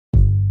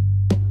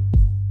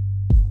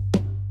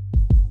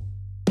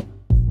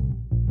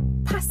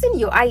Passing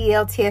your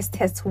IELTS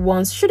test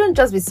once shouldn't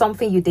just be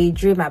something you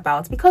daydream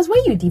about, because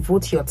when you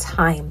devote your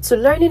time to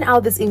learning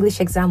how this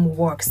English exam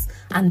works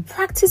and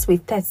practice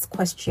with test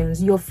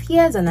questions, your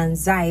fears and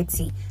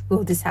anxiety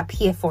will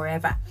disappear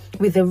forever.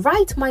 With the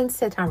right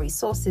mindset and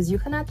resources, you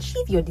can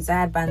achieve your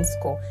desired band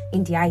score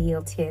in the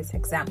IELTS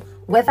exam,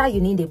 whether you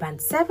need a band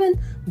 7,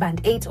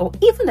 band 8, or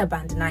even a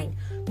band 9.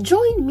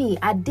 Join me,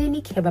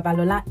 Adenike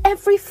Babalola,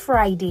 every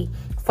Friday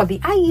for the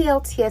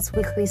IELTS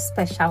weekly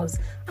specials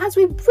as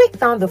we break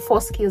down the 4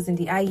 skills in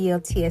the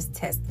IELTS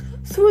test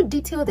through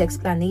detailed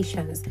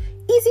explanations,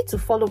 easy to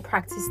follow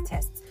practice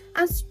tests,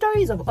 and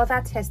stories of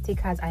other test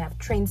takers I have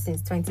trained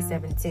since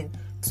 2017.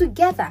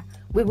 Together,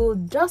 we will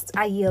dust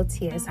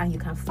IELTS and you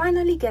can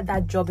finally get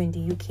that job in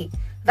the UK,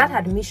 that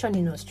admission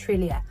in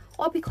Australia,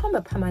 or become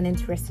a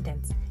permanent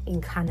resident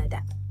in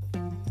Canada.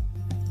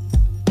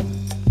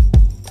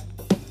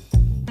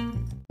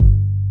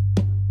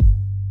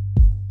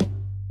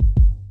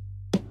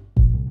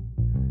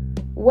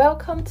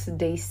 Welcome to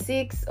day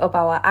 6 of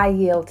our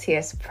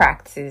IELTS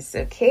practice,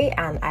 okay?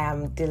 And I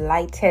am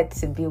delighted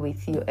to be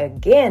with you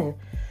again.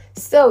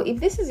 So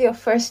if this is your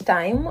first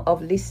time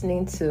of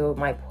listening to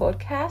my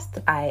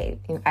podcast,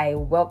 I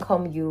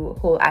welcome you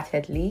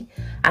wholeheartedly,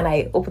 and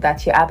I hope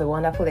that you have a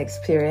wonderful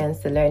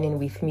experience learning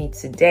with me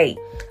today.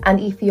 And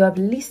if you have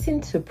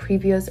listened to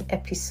previous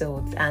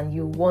episodes and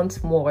you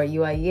want more,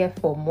 you are here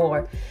for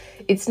more,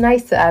 it's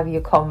nice to have you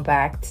come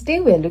back. Today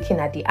we're looking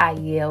at the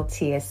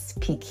IELTS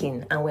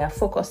Speaking, and we are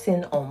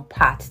focusing on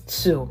part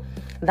 2.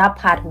 That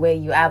part where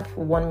you have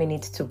 1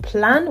 minute to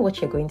plan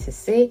what you're going to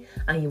say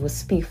and you will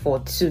speak for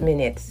 2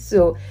 minutes.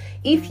 So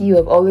if you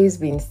have always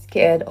been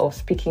scared of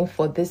speaking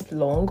for this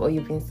long, or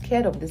you've been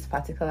scared of this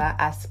particular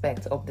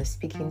aspect of the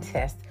speaking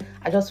test,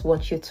 I just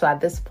want you to,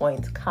 at this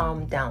point,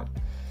 calm down.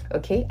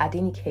 Okay,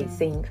 Adenike is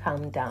saying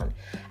calm down.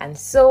 And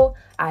so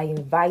I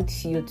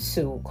invite you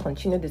to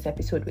continue this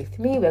episode with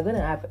me. We're going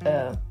to have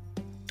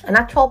an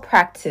actual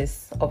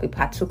practice of a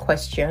part 2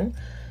 question.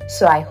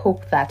 So I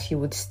hope that you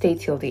would stay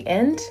till the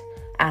end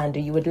and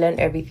you would learn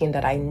everything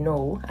that I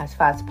know as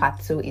far as part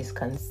 2 is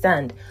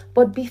concerned.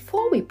 But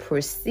before we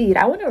proceed,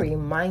 I want to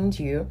remind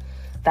you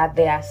that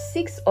there are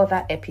 6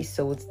 other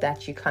episodes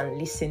that you can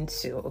listen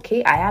to.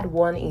 Okay, I had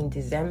one in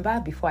December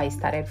before I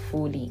started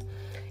fully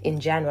in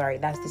January.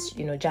 That's this,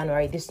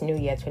 January, this new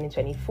year,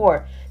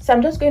 2024. So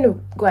I'm just going to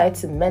go ahead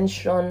to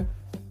mention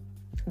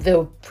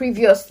the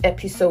previous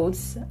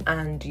episodes,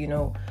 and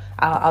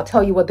I'll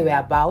tell you what they were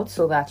about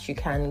so that you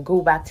can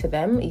go back to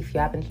them if you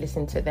haven't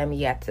listened to them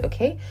yet.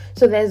 Okay,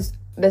 so there's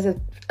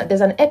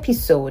an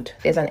episode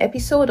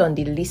on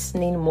the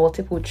listening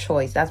multiple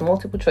choice. That's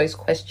multiple choice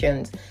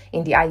questions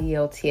in the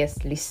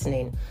IELTS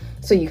listening.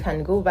 So you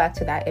can go back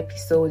to that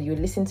episode. You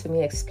listen to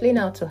me explain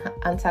how to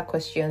answer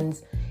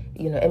questions,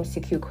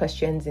 MCQ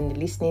questions in the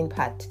listening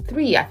part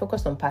 3. I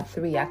focused on part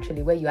 3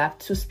 actually, where you have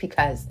 2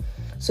 speakers.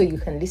 So you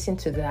can listen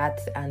to that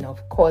and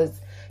of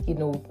course,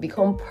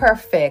 become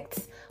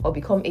perfect or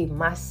become a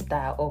master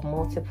of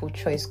multiple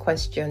choice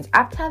questions.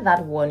 After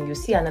that one, you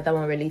see another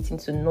one relating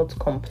to note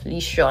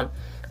completion,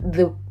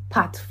 the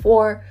part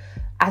 4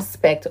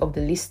 aspect of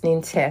the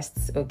listening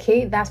tests.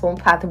 Okay, that's one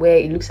part where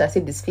it looks as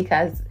if the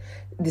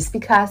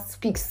speaker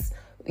speaks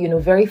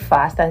very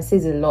fast and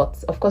says a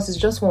lot. Of course, it's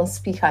just one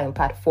speaker in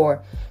part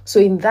 4.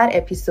 So in that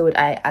episode,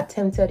 I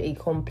attempted a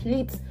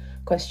complete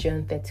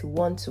question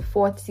 31 to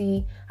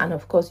 40, and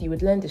of course you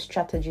would learn the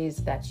strategies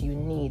that you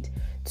need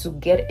to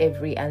get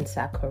every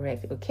answer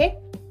correct. Okay,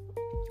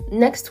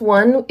 next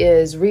one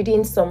is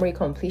reading summary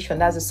completion.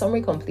 That's a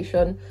summary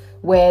completion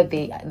where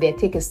they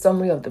take a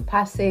summary of the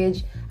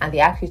passage and they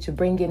ask you to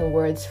bring in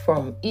words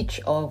from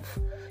each of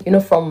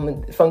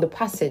from the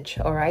passage.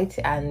 All right,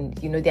 and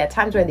there are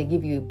times when they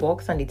give you a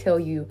box and they tell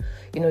you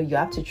you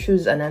have to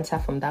choose an answer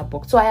from that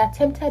box. So I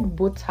attempted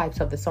both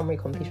types of the summary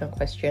completion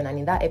question, and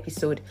in that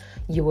episode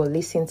you will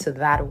listen to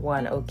that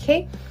one.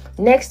 Okay,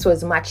 next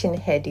was matching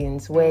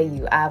headings, where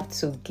you have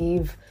to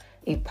give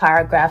a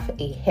paragraph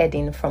a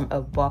heading from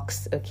a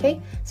box. Okay,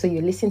 so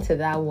you listen to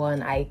that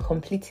one. I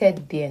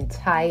completed the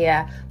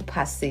entire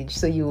passage.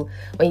 So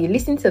when you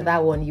listen to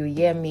that one, you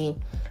hear me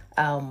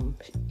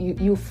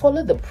you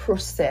follow the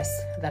process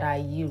that I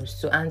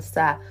use to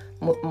answer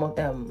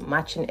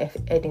matching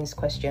headings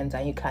questions,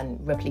 and you can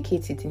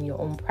replicate it in your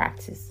own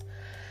practice.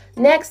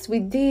 Next, we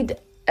did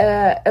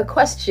a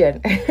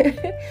question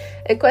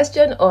a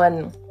question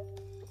on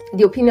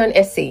the opinion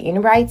essay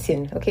in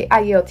writing. Okay,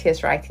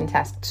 IELTS writing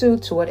task 2.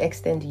 To what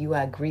extent do you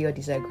agree or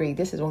disagree?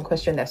 This is one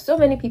question that so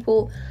many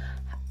people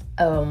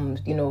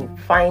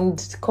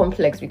find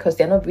complex because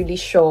they're not really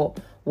sure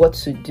what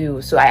to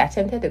do. So I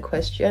attempted the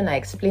question, I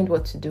explained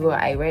what to do,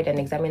 I read an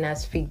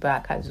examiner's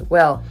feedback as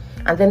well.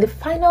 And then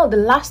the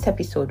last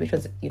episode, which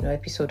was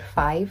episode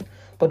 5,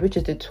 but which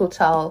is the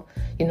total,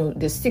 the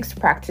 6th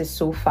practice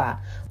so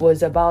far,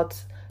 was about,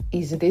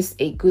 is this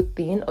a good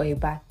thing or a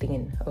bad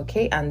thing?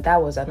 Okay, and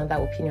that was another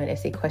opinion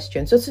essay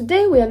question. So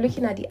today we are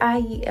looking at the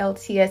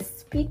IELTS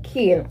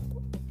Speaking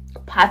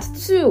part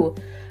 2.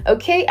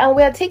 Okay, and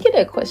we are taking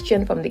a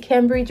question from the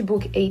Cambridge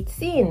book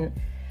 18,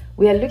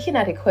 we are looking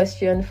at a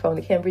question from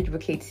the Cambridge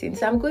Book 18.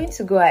 So I'm going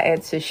to go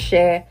ahead to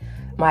share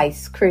my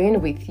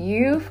screen with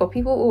you. For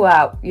people who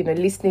are,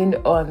 listening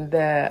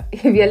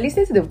if you're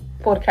listening to the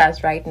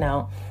podcast right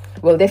now,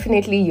 well,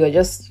 definitely you're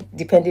just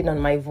depending on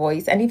my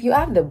voice. And if you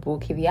have the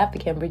book, if you have the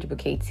Cambridge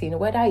Book 18,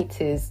 whether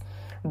it is,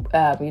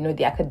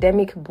 the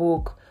academic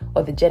book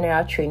or the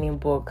general training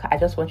book, I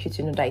just want you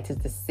to know that it is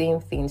the same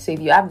thing. So if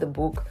you have the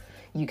book,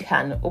 you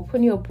can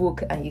open your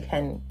book and you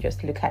can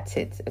just look at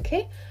it.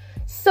 Okay.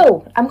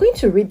 So I'm going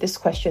to read this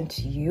question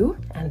to you,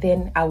 and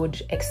then I would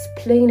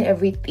explain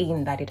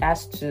everything that it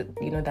has to,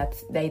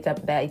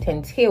 that it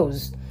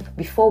entails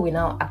before we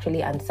now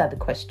actually answer the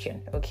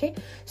question. Okay.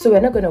 So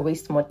we're not going to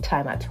waste more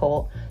time at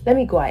all. Let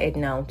me go ahead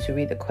now to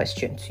read the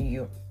question to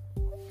you.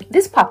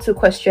 This part 2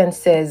 question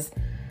says,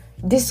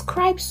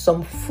 describe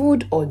some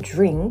food or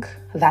drink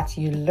that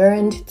you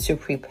learned to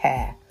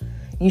prepare.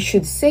 You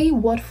should say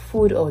what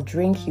food or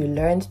drink you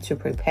learned to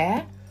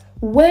prepare,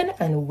 when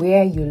and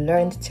where you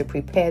learned to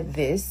prepare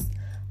this,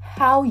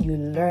 how you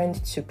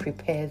learned to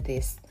prepare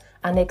this,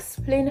 and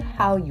explain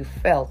how you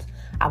felt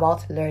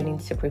about learning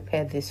to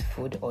prepare this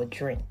food or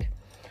drink.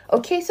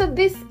 Okay, so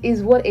this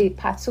is what a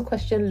part 2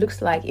 question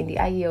looks like in the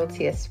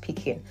IELTS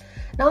Speaking.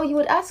 Now you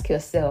would ask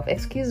yourself,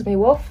 excuse me,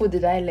 what food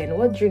did I learn?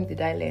 What drink did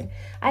I learn?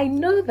 I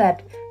know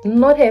that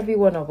not every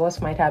one of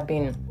us might have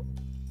been,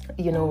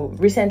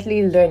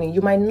 recently learning.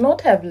 You might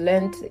not have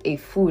learned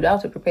how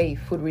to prepare a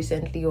food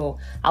recently, or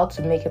how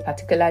to make a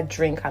particular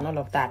drink and all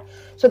of that.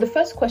 So the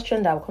first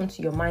question that will come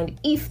to your mind,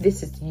 if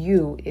this is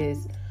you,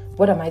 is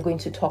what am I going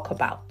to talk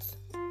about?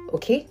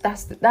 Okay,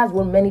 that's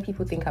what many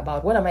people think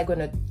about. What am I going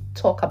to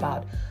talk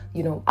about?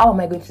 How am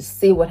I going to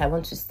say what I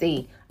want to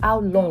say? How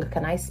long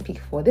can I speak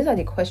for? These are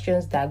the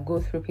questions that go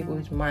through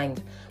people's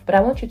minds. But I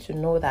want you to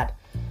know that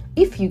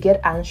if you get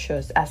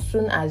anxious as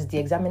soon as the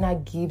examiner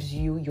gives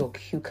you your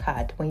cue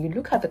card, when you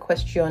look at the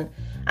question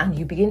and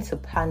you begin to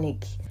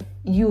panic,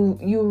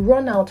 you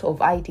run out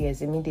of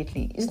ideas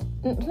immediately. It's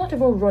not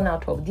even run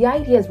out of. The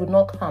ideas would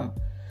not come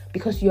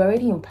because you're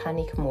already in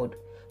panic mode.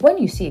 When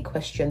you see a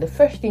question, the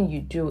first thing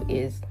you do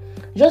is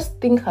just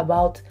think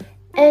about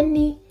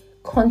any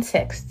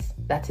context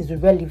that is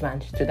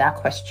relevant to that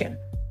question.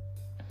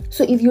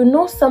 So if you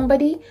know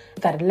somebody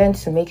that learned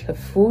to make a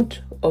food,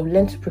 or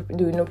learned to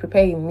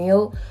prepare a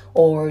meal,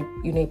 or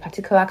a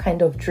particular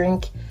kind of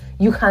drink,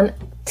 you can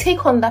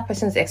take on that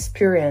person's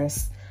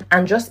experience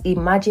and just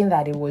imagine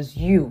that it was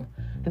you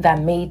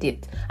that made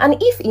it. And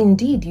if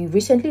indeed you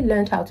recently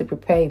learned how to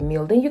prepare a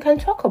meal, then you can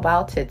talk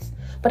about it.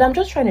 But I'm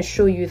just trying to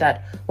show you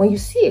that when you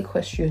see a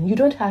question, you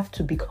don't have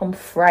to become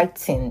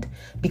frightened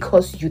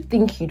because you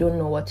think you don't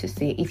know what to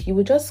say. If you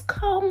would just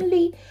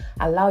calmly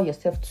allow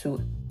yourself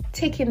to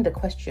take in the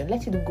question,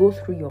 let it go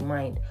through your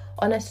mind,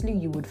 honestly,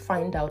 you would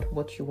find out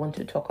what you want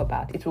to talk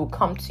about. It will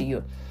come to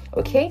you.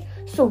 Okay,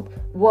 so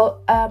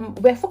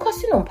we're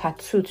focusing on part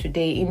 2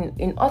 today.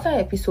 In other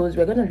episodes,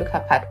 we're going to look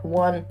at part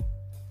 1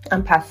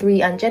 and part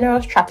 3 and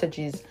general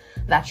strategies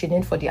that you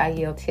need for the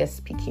IELTS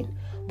Speaking.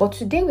 But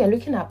today we're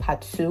looking at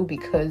part 2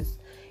 because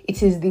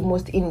it is the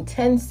most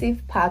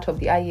intensive part of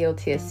the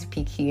IELTS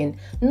Speaking.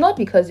 Not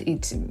because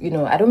it,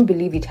 I don't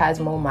believe it has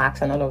more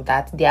marks and all of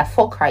that. There are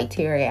 4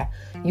 criteria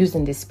used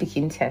in the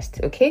speaking test.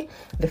 Okay,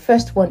 the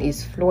first one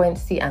is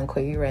fluency and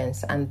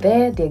coherence, and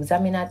there the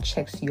examiner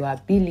checks your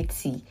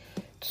ability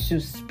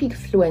to speak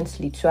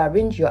fluently, to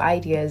arrange your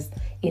ideas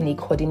in a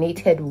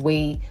coordinated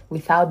way,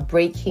 without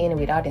breaking,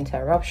 without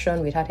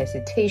interruption, without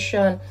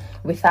hesitation,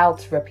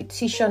 without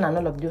repetition and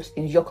all of those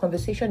things. Your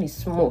conversation is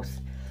smooth.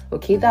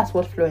 Okay, that's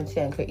what fluency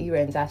and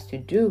coherence has to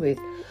do with.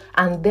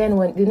 And then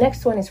when the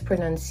next one is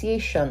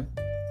pronunciation,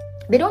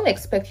 they don't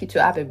expect you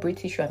to have a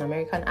British or an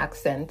American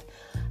accent,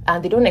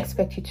 and they don't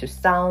expect you to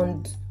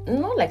sound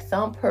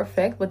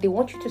perfect, but they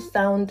want you to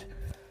sound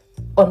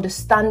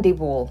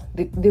understandable.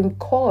 The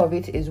core of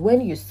it is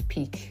when you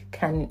speak,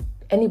 can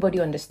anybody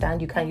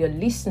understand you? Can your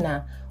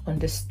listener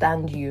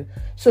understand you?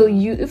 So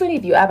even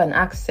if you have an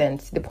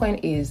accent, the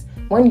point is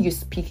when you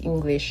speak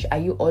English, are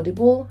you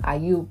audible? Are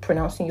you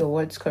pronouncing your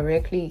words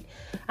correctly?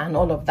 And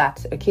all of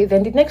that. Okay,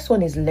 then the next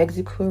one is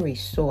lexical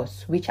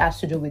resource, which has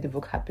to do with the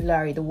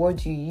vocabulary, the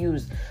words you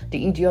use,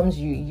 the idioms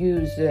you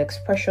use, the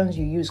expressions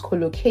you use,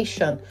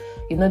 collocation,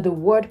 the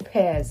word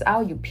pairs,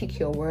 how you pick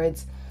your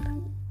words.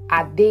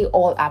 Are they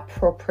all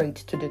appropriate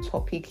to the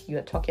topic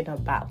you're talking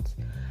about?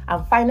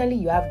 And finally,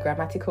 you have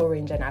grammatical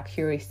range and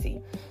accuracy.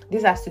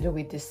 This has to do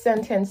with the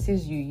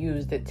sentences you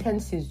use, the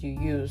tenses you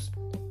use.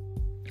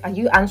 Are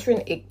you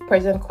answering a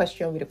present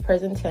question with a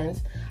present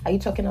tense? Are you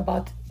talking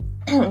about,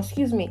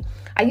 excuse me,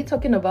 are you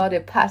talking about a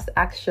past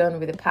action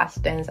with a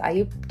past tense? Are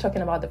you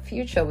talking about the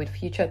future with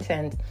future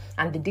tense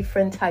and the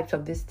different types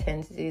of these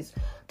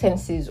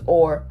tenses,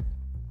 or,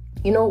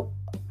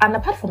 and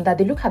apart from that,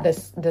 they look at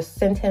the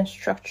sentence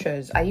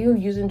structures. Are you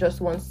using just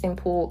one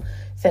simple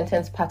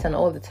sentence pattern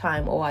all the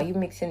time, or are you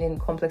mixing in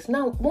complex?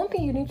 Now, one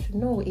thing you need to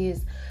know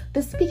is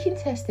the speaking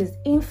test is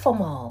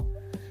informal.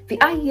 The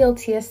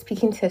IELTS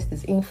speaking test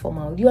is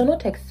informal. You are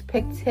not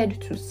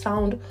expected to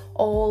sound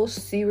all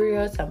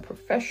serious and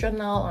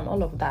professional and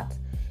all of that.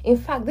 In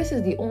fact, this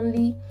is the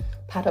only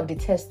part of the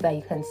test that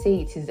you can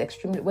say it is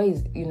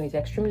it's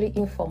extremely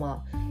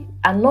informal,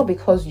 and not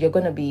because you're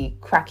going to be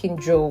cracking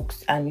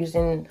jokes and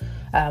using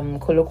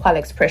colloquial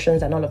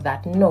expressions and all of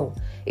that. No,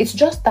 it's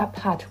just that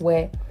part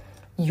where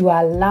you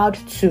are allowed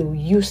to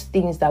use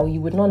things that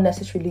you would not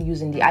necessarily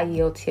use in the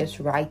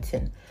IELTS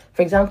writing.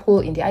 For example,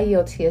 in the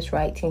IELTS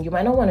writing, you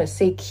might not want to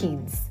say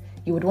kids.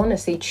 You would want to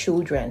say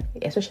children,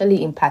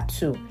 especially in part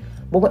 2.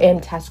 But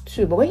in task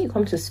 2, but when you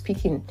come to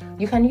speaking,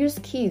 you can use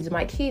kids.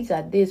 My kids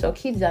are this, or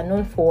kids are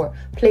known for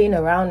playing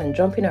around and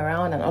jumping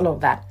around and all of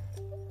that.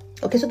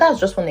 Okay, so that's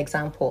just one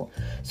example.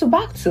 So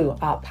back to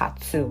our part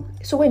 2.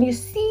 So when you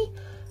see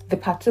the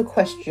part 2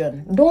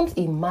 question, don't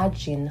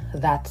imagine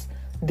that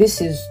this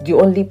is the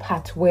only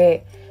part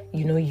where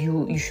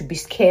you should be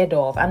scared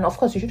of. And of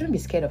course, you shouldn't be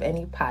scared of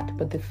any part,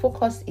 but the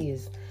focus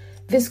is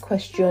this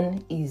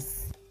question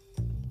is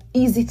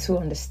easy to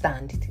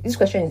understand. This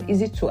question is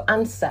easy to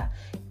answer.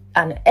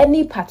 And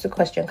any part of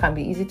question can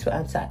be easy to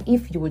answer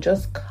if you will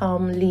just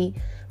calmly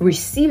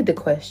receive the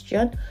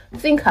question,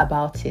 think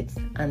about it,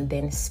 and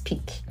then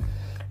speak.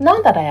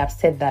 Now that I have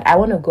said that, I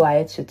want to go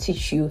ahead to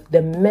teach you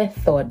the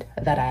method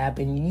that I have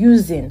been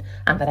using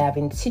and that I have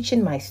been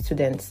teaching my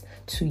students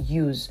to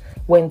use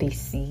when they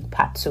see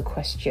part 2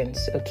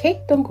 questions.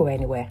 Okay, don't go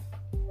anywhere.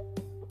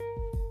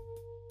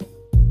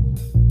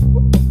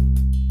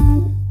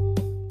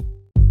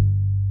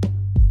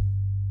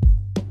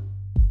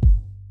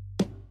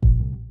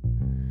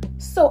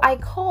 So I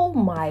call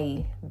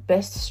my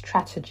best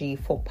strategy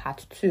for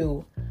part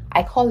 2,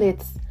 I call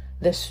it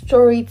the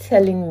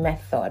storytelling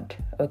method.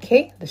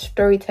 Okay, the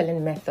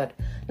storytelling method.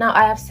 Now,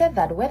 I have said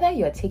that whether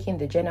you're taking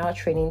the general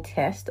training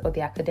test or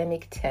the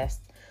academic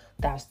test,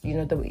 that's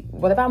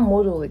whatever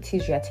model it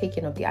is you're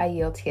taking of the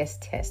IELTS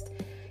test,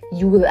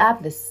 you will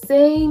have the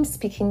same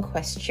speaking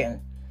question.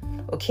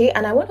 Okay,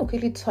 and I want to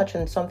quickly touch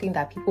on something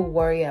that people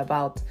worry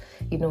about,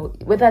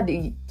 whether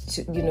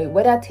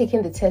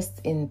taking the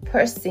test in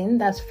person,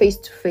 that's face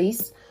to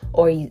face,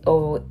 or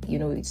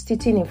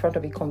sitting in front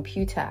of a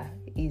computer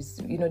is,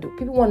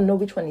 people want to know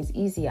which one is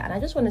easier. And I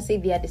just want to say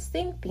they are the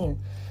same thing.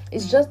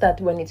 It's just that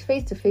when it's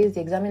face to face,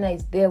 the examiner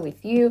is there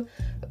with you,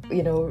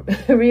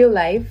 real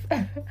life,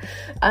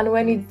 and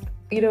when it's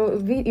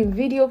in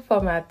video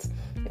format,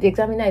 the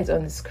examiner is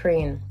on the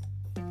screen.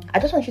 I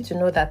just want you to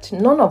know that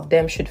none of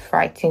them should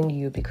frighten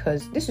you,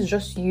 because this is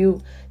just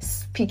you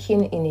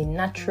speaking in a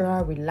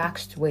natural,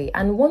 relaxed way.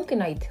 And one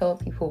thing I tell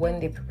people when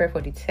they prepare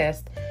for the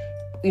test,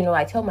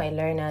 I tell my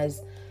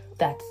learners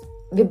that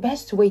the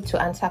best way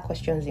to answer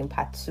questions in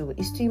part 2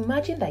 is to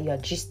imagine that you're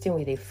gisting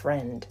with a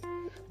friend.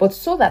 But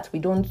so that we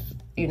don't,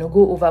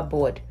 go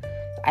overboard,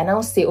 I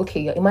now say,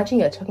 okay, imagine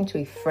you're talking to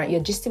a friend,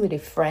 you're gisting with a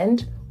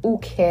friend who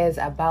cares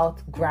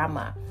about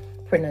grammar,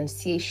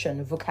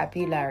 pronunciation,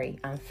 vocabulary,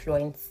 and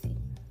fluency.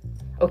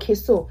 Okay,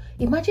 so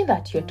imagine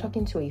that you're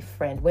talking to a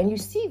friend. When you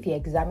see the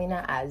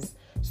examiner as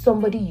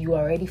somebody you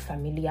are already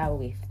familiar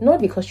with,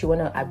 not because you want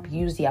to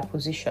abuse their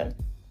position,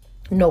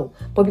 no,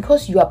 but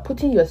because you are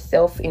putting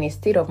yourself in a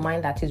state of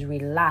mind that is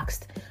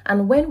relaxed.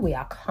 And when we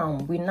are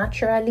calm, we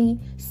naturally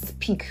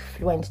speak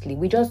fluently.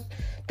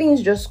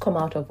 Things just come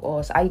out of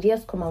us,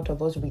 ideas come out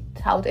of us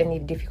without any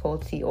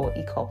difficulty or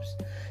hiccups.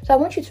 So I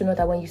want you to know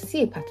that when you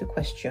see a particular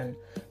question,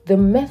 the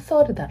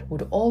method that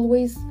would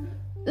always,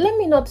 let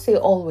me not say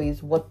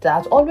always, what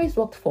has always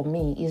worked for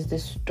me is the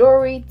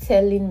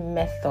storytelling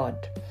method.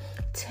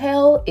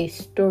 Tell a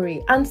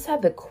story, answer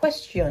the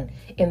question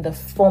in the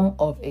form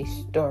of a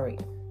story.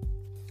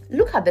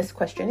 Look at this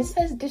question. It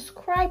says,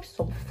 describe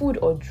some food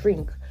or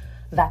drink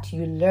that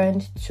you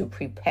learned to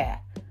prepare.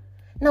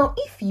 Now,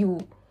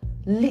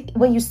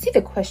 when you see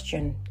the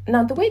question,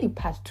 now the way the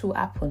part 2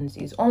 happens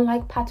is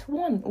unlike part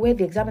 1, where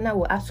the examiner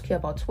will ask you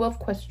about 12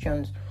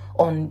 questions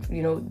on,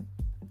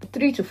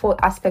 3 to 4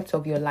 aspects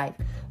of your life.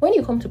 When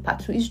you come to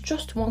part 2, it's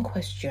just one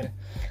question.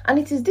 And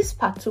it is this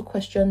part 2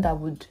 question that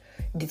would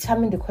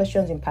determine the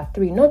questions in part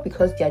 3, not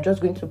because they are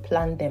just going to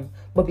plan them,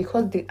 but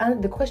because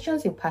the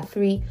questions in part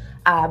 3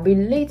 are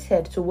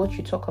related to what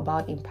you talk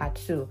about in part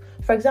 2.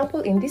 For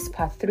example, in this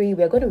part 3,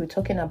 we're going to be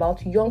talking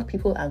about young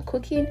people and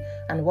cooking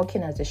and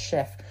working as a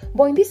chef.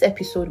 But in this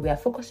episode, we are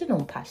focusing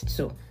on part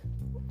 2.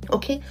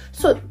 Okay,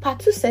 so part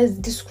 2 says,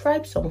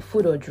 describe some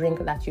food or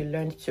drink that you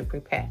learned to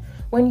prepare.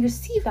 When you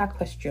see that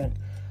question,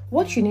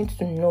 what you need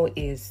to know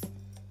is,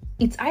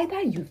 it's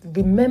either you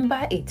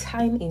remember a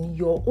time in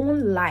your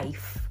own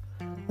life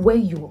where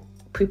you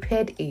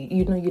prepared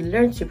you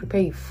learned to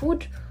prepare a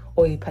food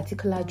or a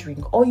particular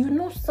drink, or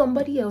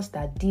somebody else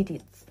that did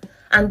it,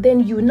 and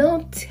then you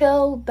now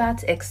tell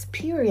that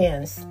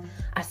experience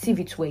as if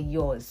it were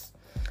yours.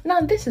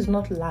 Now, this is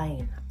not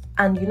lying,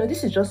 and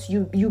this is just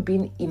you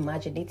being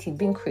imaginative,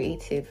 being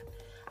creative.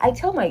 I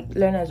tell my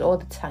learners all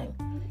the time,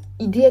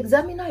 the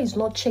examiner is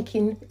not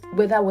checking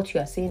whether what you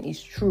are saying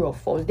is true or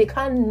false. They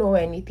can't know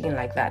anything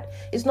like that.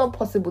 It's not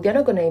possible. They're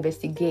not going to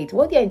investigate.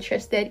 What they're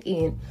interested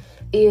in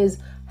is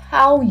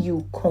how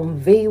you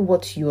convey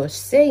what you're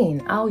saying,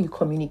 how you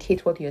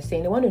communicate what you're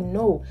saying. They want to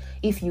know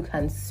if you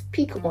can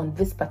speak on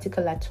this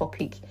particular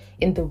topic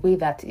in the way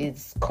that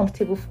is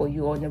comfortable for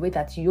you or in the way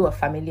that you are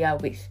familiar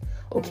with.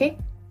 Okay?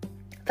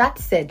 That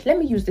said, let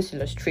me use this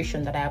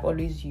illustration that I have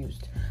always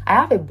used. I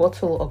have a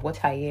bottle of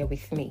water here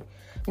with me.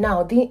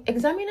 Now, the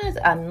examiners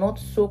are not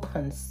so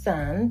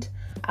concerned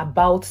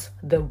about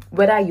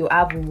whether you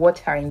have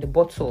water in the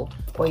bottle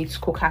or it's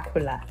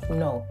Coca-Cola.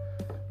 No.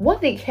 What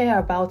they care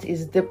about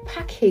is the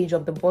package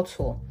of the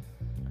bottle,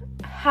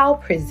 how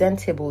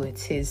presentable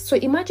it is. So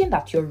imagine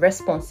that your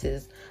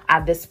responses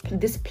are this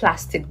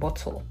plastic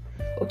bottle.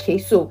 Okay,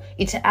 so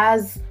it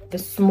has the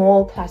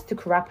small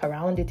plastic wrap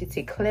around it. It's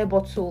a clear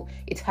bottle.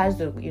 It has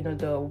the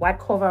white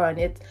cover on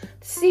it.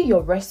 See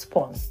your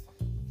response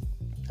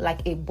like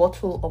a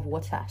bottle of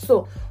water.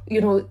 So,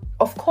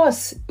 of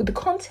course, the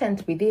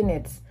content within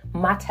it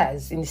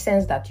matters in the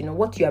sense that,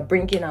 what you are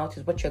bringing out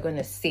is what you're going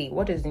to say.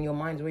 What is in your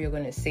mind is what you're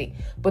going to say.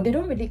 But they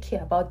don't really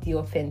care about the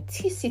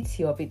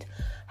authenticity of it.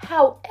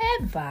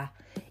 However,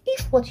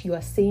 if what you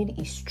are saying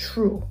is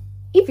true,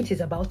 if it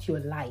is about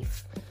your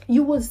life,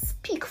 you will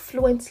speak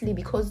fluently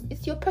because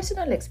it's your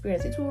personal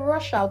experience. It will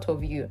rush out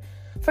of you.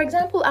 For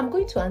example, I'm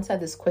going to answer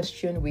this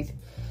question with,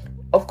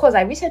 of course,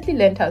 I recently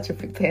learned how to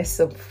prepare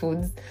some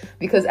foods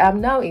because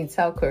I'm now in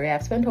South Korea.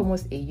 I've spent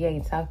almost a year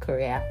in South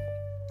Korea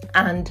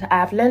and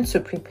I've learned to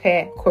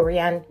prepare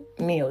Korean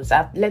meals.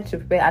 I've learned to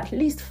prepare at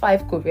least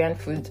 5 Korean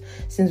foods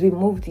since we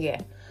moved here.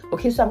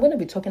 Okay, so I'm going to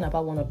be talking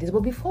about one of these.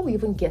 But before we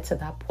even get to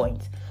that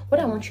point, what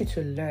I want you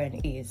to learn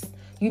is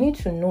you need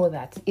to know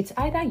that it's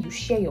either you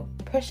share your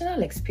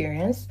personal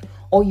experience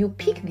or you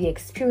pick the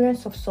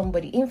experience of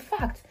somebody. In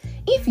fact,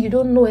 if you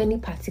don't know any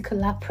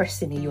particular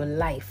person in your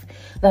life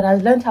that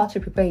has learned how to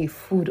prepare a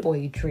food or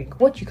a drink,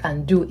 what you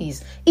can do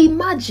is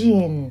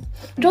imagine.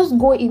 Just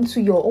go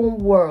into your own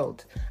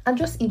world and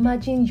just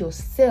imagine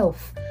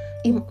yourself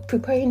in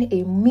preparing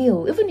a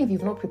meal. Even if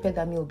you've not prepared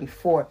that meal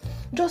before,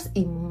 just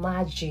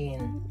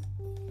imagine.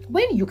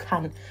 When you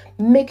can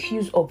make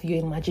use of your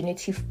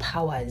imaginative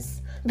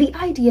powers, the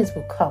ideas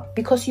will come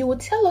because you will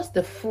tell us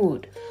the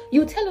food.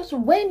 You will tell us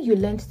when you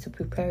learned to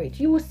prepare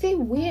it. You will say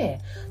where.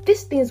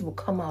 These things will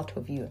come out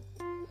of you.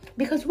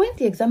 Because when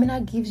the examiner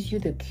gives you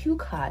the cue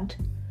card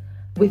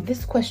with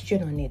this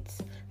question on it,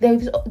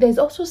 there's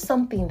also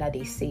something that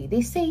they say.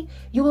 They say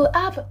you will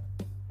have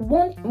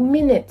 1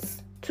 minute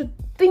to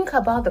think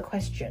about the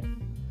question.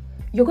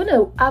 You're going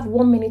to have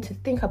 1 minute to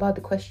think about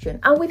the question.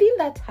 And within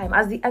that time,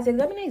 as the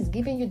examiner is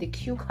giving you the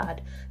cue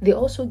card, they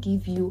also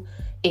give you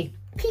a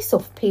piece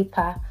of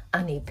paper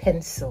and a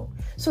pencil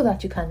so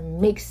that you can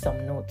make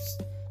some notes.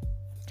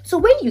 So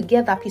when you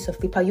get that piece of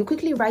paper, you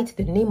quickly write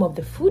the name of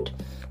the food,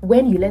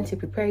 when you learned to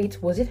prepare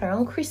it. Was it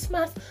around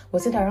Christmas?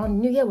 Was it around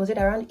New Year? Was it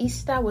around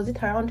Easter? Was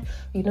it around,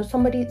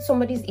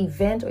 somebody's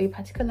event or a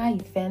particular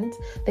event?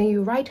 Then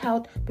you write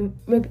out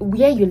maybe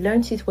where you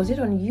learned it. Was it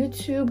on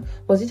YouTube?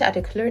 Was it at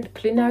a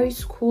culinary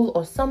school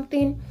or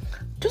something?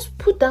 Just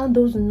put down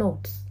those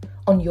notes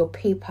on your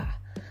paper.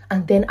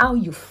 And then how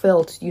you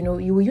felt, you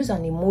will use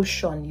an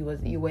emotion.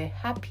 You were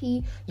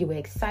happy, you were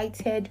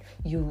excited,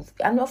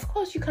 and of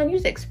course you can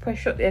use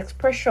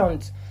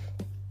expressions,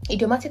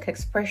 idiomatic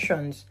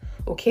expressions,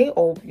 okay,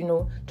 or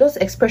just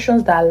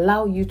expressions that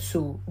allow you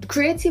to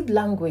creative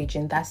language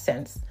in that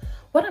sense.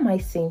 What am I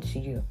saying to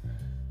you?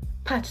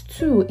 Part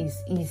 2 is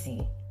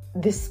easy.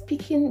 The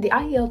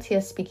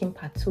IELTS speaking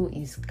part 2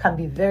 can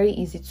be very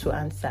easy to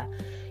answer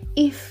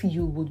if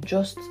you would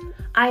just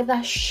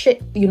either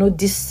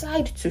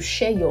decide to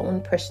share your own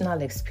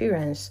personal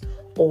experience,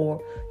 or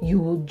you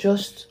will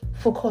just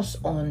focus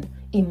on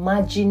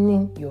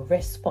imagining your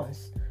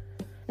response.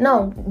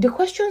 Now, the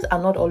questions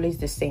are not always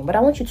the same, but I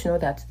want you to know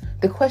that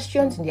the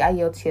questions in the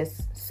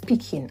IELTS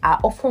speaking are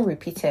often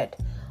repeated.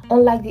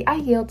 Unlike the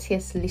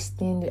IELTS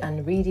listening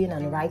and reading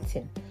and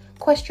writing,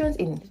 questions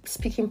in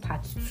speaking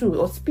part 2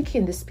 or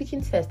the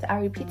speaking test are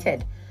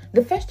repeated.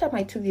 The first time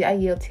I took the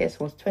IELTS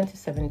was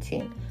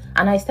 2017,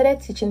 and I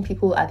started teaching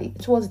people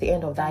towards the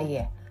end of that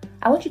year.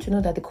 I want you to know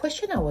that the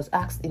question I was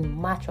asked in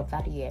March of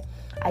that year,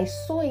 I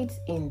saw it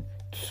in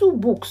 2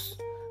 books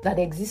that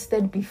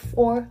existed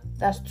before.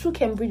 That's 2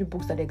 Cambridge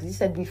books that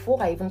existed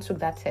before I even took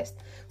that test,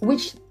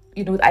 which,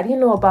 I didn't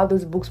know about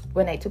those books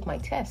when I took my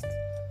test.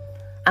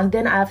 And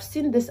then I have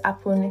seen this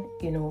happen,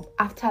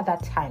 after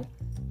that time.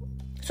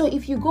 So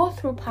if you go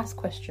through past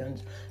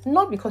questions,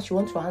 not because you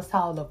want to answer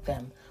all of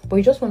them, but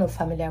you just want to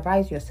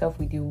familiarize yourself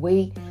with the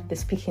way the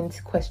speaking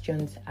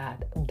questions are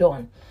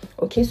done.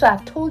 Okay, so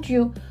I've told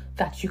you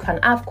that you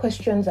can have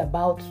questions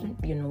about,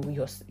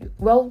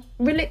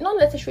 really not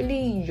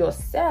necessarily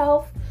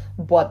yourself,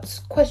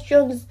 but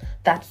questions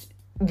that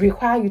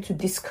require you to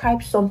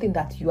describe something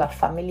that you are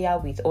familiar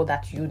with or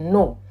that you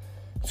know.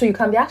 So you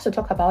can be asked to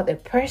talk about a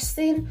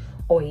person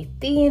or a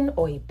thing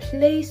or a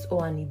place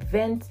or an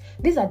event.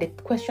 These are the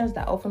questions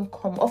that often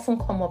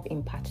come up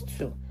in part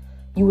 2.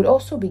 You would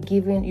also be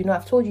given,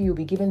 I've told you you'll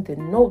be given the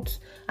notes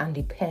and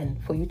the pen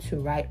for you to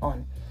write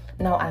on.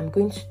 Now I'm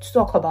going to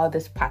talk about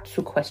this part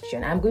 2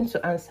 question. I'm going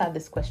to answer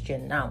this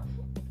question now.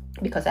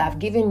 because I have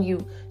given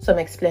you some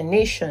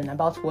explanation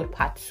about what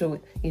part 2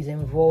 is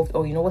involved,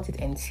 or what it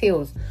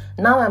entails.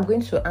 Now I'm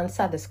going to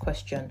answer this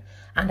question,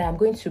 and I'm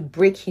going to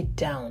break it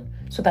down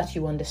so that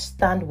you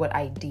understand what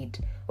I did.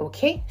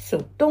 Okay,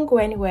 so don't go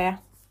anywhere.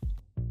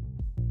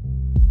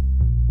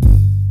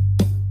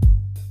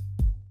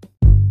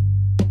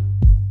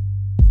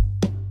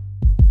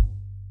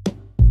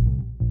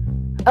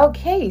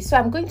 Okay, so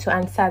I'm going to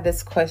answer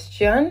this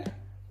question.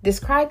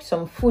 Describe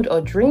some food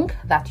or drink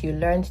that you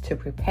learned to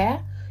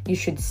prepare. You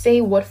should say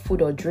what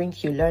food or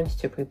drink you learned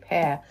to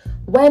prepare,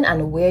 when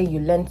and where you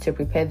learned to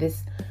prepare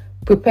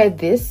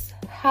this,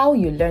 how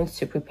you learned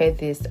to prepare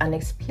this, and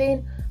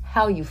explain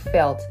how you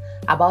felt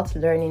about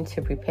learning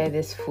to prepare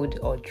this food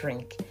or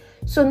drink.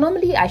 So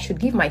normally I should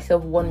give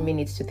myself 1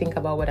 minute to think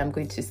about what I'm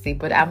going to say,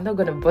 but I'm not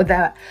going to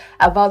bother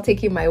about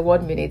taking my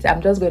 1 minute.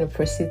 I'm just going to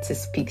proceed to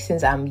speak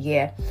since I'm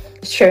here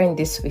sharing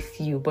this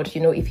with you. But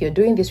if you're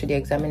doing this with the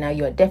examiner,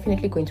 you're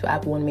definitely going to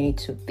have 1 minute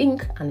to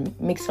think and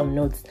make some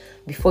notes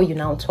before you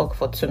now talk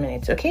for 2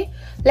 minutes. Okay,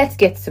 let's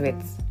get to it.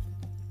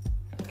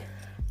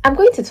 I'm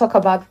going to talk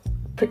about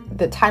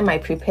the time I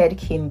prepared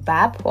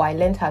kimbap, or I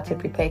learned how to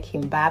prepare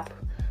kimbap,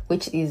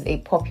 which is a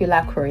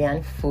popular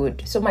Korean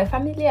food. So my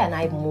family and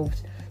I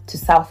moved to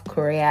South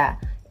Korea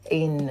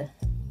in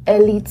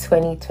early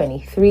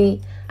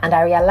 2023, and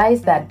I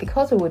realized that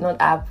because we would not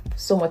have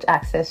so much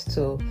access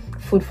to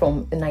food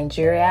from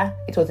Nigeria,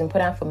 it was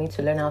important for me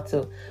to learn how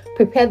to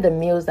prepare the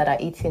meals that are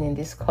eaten in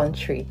this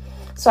country.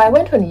 So I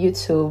went on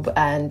YouTube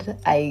and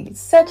I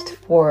searched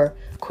for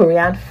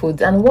Korean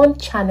foods, and one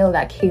channel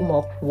that came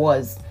up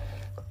was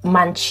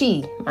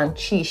Manchi.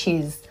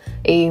 She's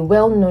a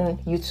well-known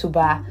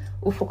YouTuber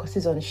who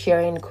focuses on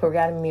sharing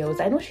Korean meals.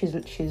 I know she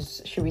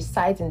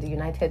resides in the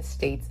United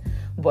States,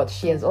 but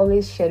she has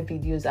always shared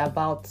videos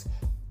about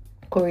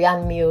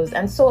Korean meals.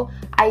 And so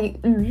I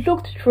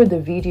looked through the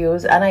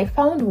videos and I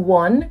found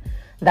one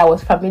that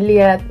was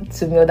familiar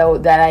to me,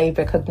 that I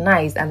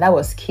recognized, and that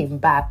was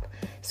kimbap.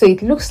 So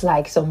it looks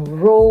like some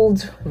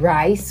rolled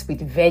rice with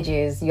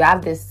veggies. You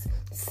have this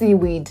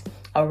seaweed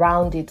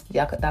around it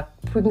that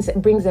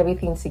brings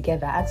everything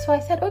together. And so I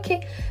said,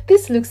 okay,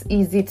 this looks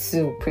easy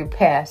to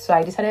prepare. So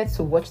I decided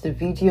to watch the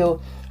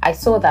video. I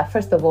saw that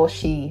first of all,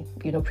 she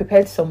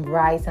prepared some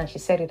rice and she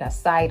set it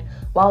aside.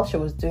 While she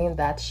was doing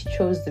that, she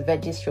chose the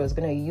veggies she was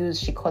going to use.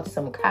 She cut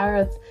some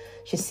carrots,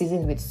 she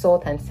seasoned with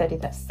salt and set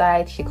it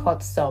aside. She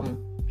cut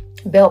some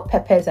bell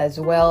peppers as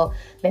well.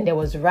 Then there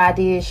was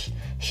radish.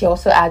 She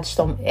also added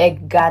some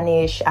egg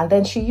garnish, and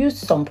then she used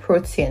some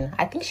protein.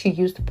 I think she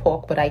used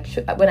pork, but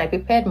when I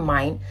prepared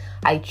mine,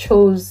 I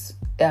chose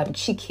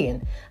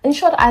chicken. In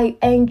short, I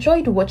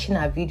enjoyed watching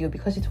her video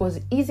because it was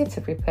easy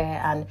to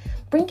prepare, and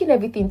bringing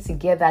everything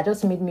together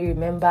just made me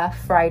remember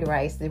fried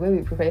rice, the way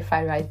we prepared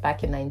fried rice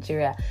back in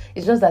Nigeria.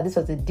 It's just that this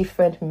was a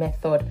different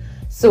method.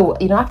 So,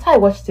 after I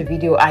watched the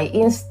video, I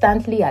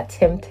instantly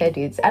attempted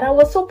it, and I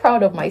was so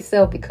proud of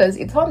myself because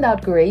it turned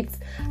out great.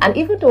 And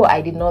even though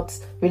I did not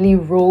really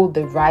roll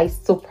the rice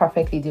so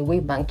perfectly the way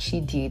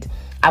Manchi did,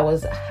 I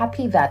was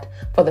happy that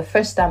for the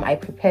first time I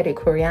prepared a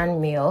Korean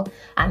meal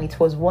and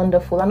it was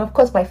wonderful. And of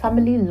course, my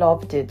family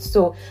loved it.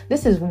 So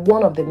this is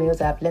one of the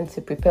meals I've learned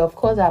to prepare. Of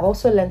course, I've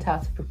also learned how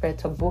to prepare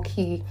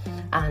tteokbokki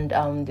and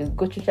the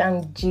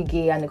gochujang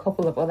jjigae and a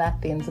couple of other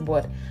things.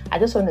 But I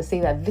just want to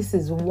say that this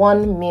is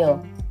one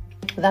meal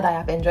that I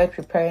have enjoyed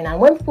preparing. And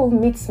when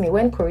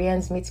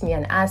Koreans meet me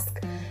and ask,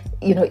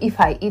 if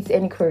I eat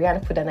any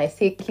Korean food and I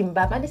say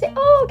kimbap, and they say,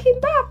 oh,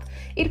 kimbap,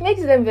 it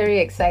makes them very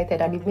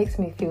excited and it makes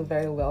me feel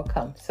very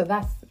welcome. So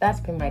that's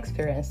been my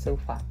experience so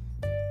far.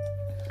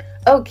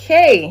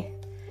 Okay,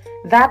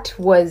 that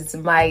was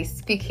my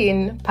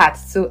speaking part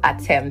 2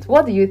 attempt.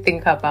 What do you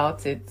think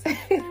about it?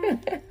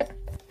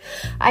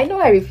 I know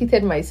I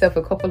repeated myself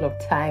a couple of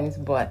times,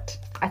 but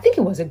I think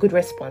it was a good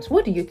response.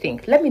 What do you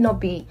think? Let me not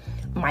be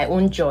my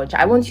own judge.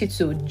 I want you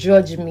to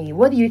judge me.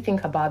 What do you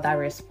think about that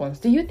response?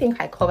 Do you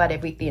think I covered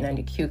everything on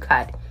the cue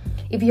card?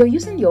 If you're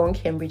using your own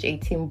Cambridge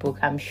 18 book,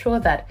 I'm sure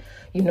that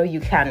you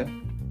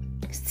can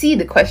see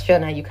the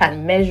question and you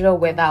can measure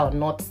whether or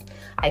not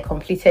I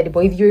completed it.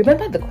 But if you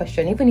remember the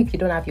question, even if you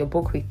don't have your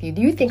book with you,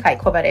 do you think I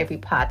covered every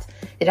part?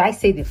 Did I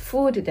say the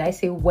food? Did I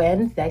say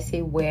when? Did I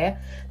say where?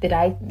 Did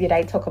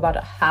I talk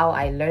about how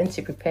I learned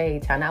to prepare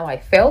it and how I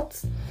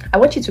felt? I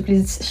want you to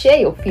please share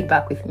your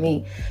feedback with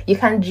me. You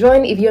can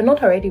join, if you're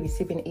not already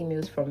receiving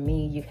emails from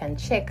me, you can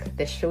check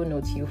the show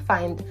notes. You'll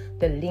find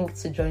the link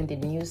to join the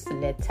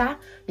newsletter.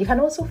 You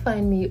can also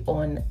find me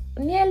on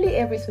nearly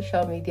every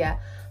social media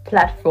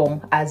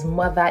platform as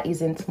Mother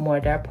Isn't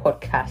Murder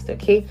Podcast.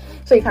 Okay,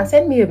 so you can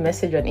send me a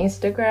message on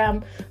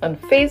Instagram, on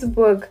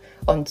Facebook,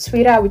 on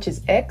Twitter, which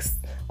is X,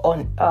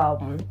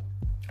 on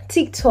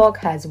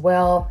TikTok as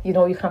well. You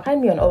can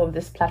find me on all of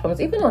these platforms,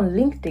 even on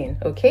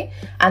LinkedIn. Okay,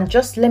 and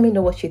just let me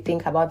know what you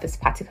think about this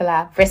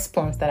particular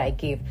response that I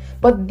gave.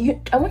 But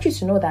I want you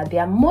to know that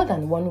there are more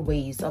than one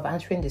ways of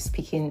answering the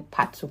speaking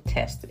part 2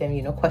 test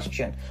and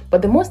question.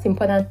 But the most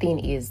important thing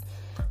is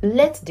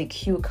let the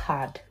cue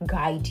card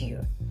guide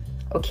you.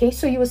 Okay,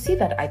 so you will see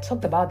that I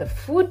talked about the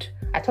food,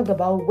 I talked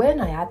about when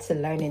I had to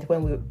learn it,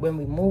 when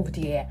we moved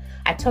here.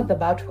 I talked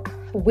about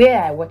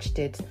where I watched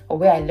it or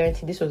where I learned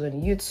it. This was on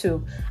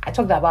YouTube. I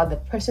talked about the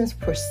person's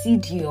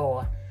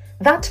procedure.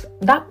 That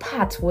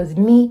part was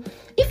me.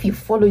 If you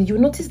follow, you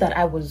notice that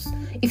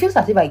it feels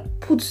as if I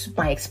put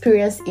my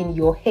experience in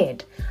your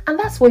head. And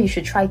that's what you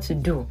should try to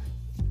do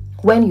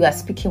when you are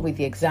speaking with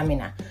the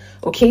examiner.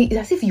 Okay, it's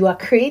as if you are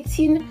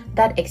creating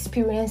that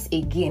experience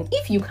again.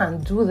 If you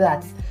can do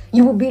that,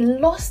 you will be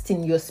lost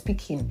in your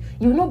speaking.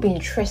 You will not be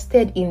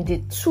interested in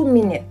the 2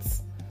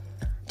 minutes.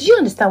 Do you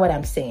understand what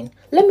I'm saying?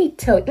 Let me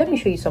show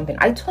you something.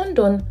 I turned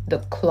on the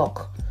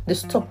clock, the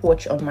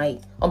stopwatch on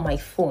my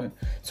phone,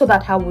 so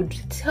that I would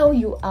tell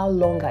you how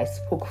long I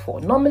spoke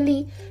for.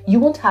 Normally, you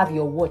won't have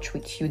your watch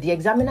with you. The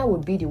examiner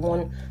would be the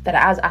one that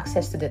has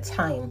access to the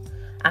time,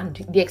 and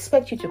they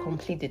expect you to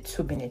complete the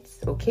 2 minutes,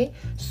 okay?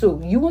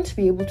 So you won't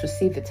be able to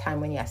save the time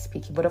when you are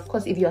speaking. But of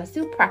course, if you are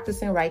still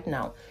practicing right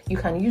now, you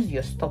can use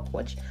your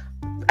stopwatch.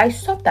 I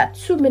stopped at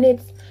 2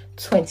 minutes,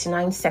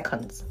 29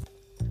 seconds,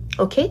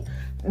 okay?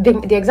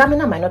 The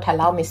examiner might not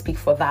allow me to speak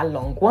for that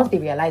long. Once they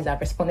realize I've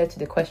responded to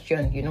the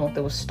question,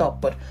 they will stop.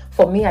 But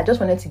for me, I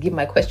just wanted to give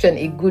my question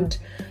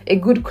a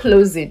good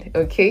closing,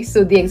 okay?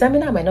 So the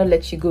examiner might not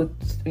let you go,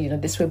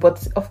 this way.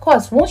 But of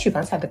course, once you've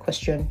answered the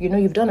question,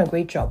 you've done a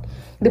great job.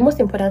 The most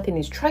important thing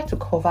is try to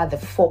cover the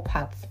 4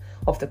 parts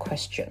of the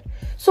question.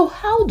 So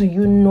how do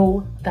you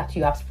know that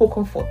you have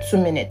spoken for 2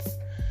 minutes?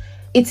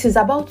 It is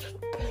about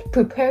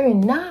preparing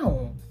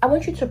now. I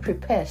want you to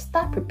prepare.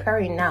 Start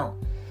preparing now.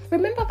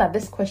 Remember that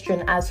this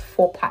question has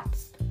 4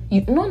 parts.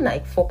 Not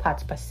like 4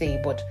 parts per se,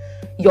 but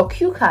your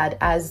cue card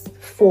has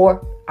 4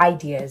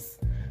 ideas.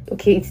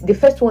 Okay, the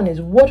first one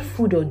is what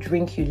food or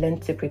drink you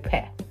learned to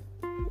prepare.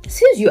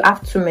 Since you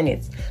have 2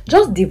 minutes,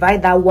 just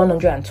divide that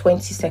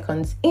 120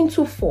 seconds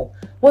into 4.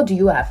 What do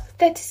you have?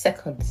 30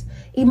 seconds.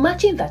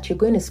 Imagine that you're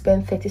going to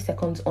spend 30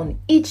 seconds on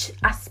each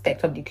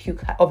aspect of the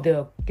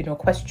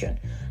question.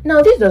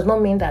 Now, this does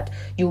not mean that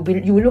you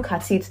will look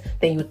at it,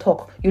 then you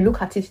talk. You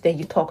look at it, then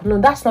you talk.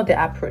 No, that's not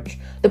the approach.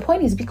 The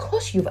point is,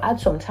 because you've had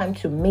some time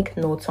to make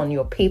notes on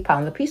your paper,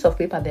 on the piece of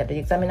paper that the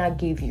examiner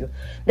gave you,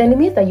 then it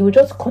means that you will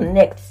just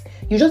connect.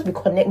 You just be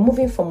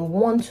moving from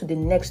one to the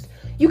next.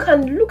 You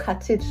can look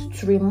at it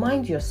to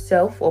remind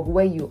yourself of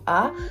where you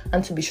are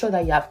and to be sure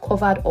that you have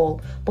covered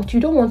all, but you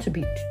don't want to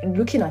be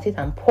looking at it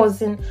and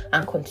pausing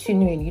and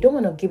continuing. You don't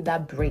want to give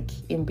that break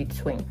in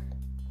between.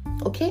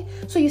 Okay,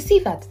 so you see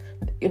that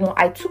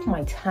I took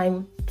my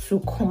time to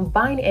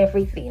combine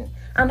everything,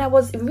 and I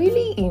was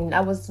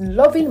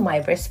loving my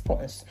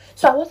response.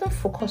 So I wasn't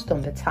focused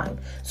on the time.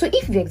 So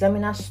if the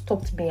examiner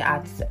stopped me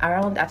at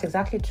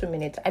exactly 2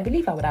 minutes, I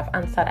believe I would have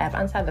answered. I've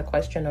answered the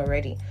question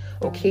already.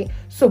 Okay,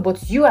 so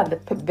but you are the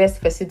best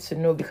person to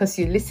know because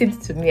you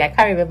listened to me. I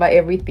can't remember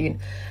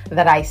everything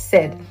that I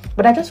said,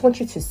 but I just want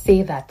you to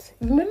say that.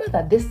 Remember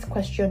that this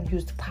question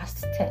used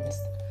past tense.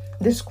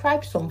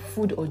 Describe some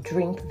food or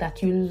drink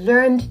that you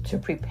learned to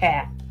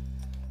prepare.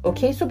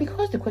 Okay, so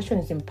because the question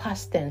is in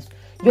past tense,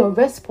 your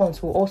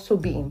response will also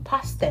be in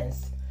past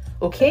tense.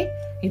 Okay,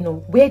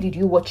 where did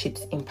you watch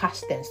it in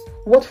past tense?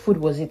 What food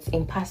was it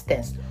in past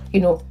tense?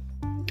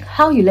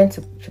 How you learn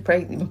to prepare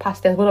in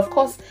past tense. But of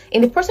course,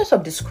 in the process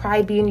of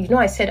describing,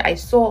 I said I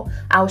saw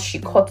how she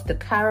cut the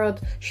carrot,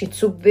 she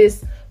took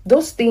this.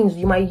 Those things,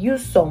 you might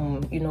use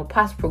some,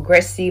 past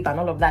progressive and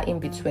all of that in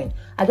between.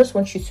 I just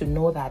want you to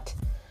know that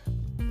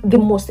the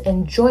most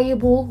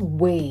enjoyable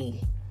way,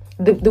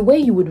 the way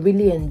you would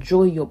really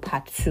enjoy your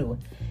part 2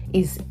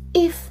 is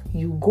if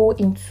you go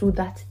into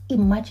that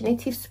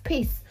imaginative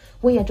space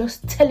where you're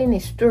just telling a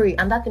story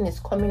and that thing is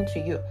coming to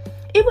you.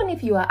 Even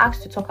if you are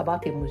asked to talk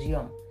about a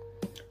museum,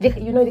 you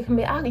can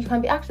be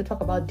asked to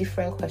talk about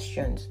different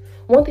questions.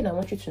 One thing I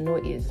want you to know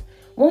is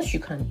once you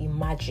can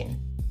imagine,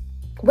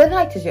 whether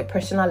it is your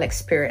personal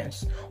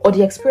experience or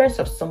the experience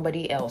of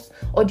somebody else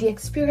or the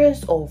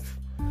experience of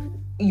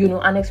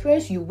an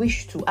experience you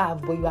wish to have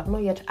but you have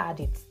not yet had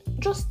it,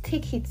 just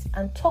take it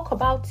and talk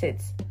about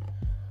it.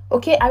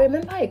 Okay, I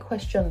remember a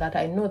question that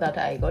I know that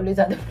I always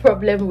had a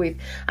problem with,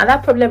 and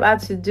that problem had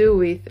to do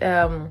with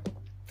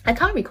I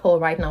can't recall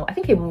right now. I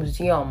think a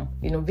museum,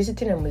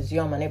 visiting a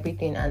museum and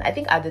everything. And I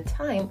think at the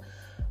time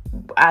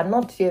I had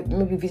not yet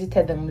maybe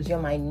visited the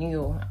museum I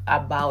knew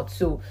about.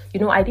 So,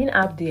 I didn't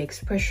have the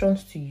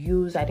expressions to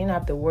use, I didn't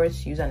have the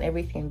words to use and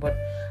everything. But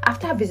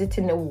after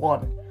visiting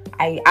one,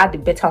 I had a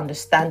better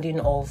understanding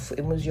of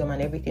a museum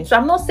and everything. So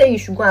I'm not saying you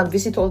should go and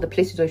visit all the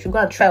places or you should go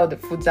and try all the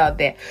foods out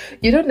there.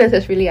 You don't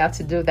necessarily have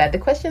to do that. The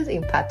questions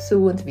in part 2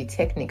 won't be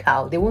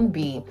technical. They won't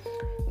be,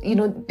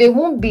 they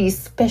won't be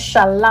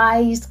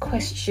specialized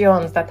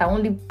questions that are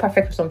only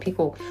perfect for some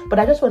people. But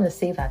I just want to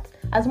say that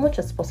as much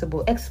as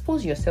possible,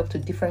 expose yourself to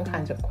different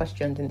kinds of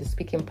questions in the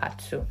speaking part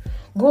 2.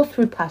 Go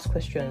through past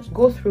questions,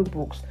 go through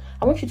books.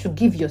 I want you to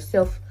give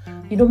yourself,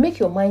 make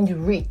your mind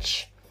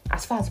rich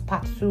as far as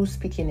part 2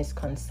 speaking is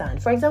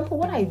concerned. For example,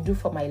 what I do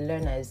for my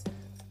learners,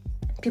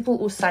 people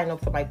who sign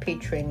up for my paid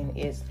training,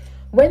 is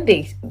when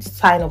they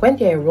sign up, when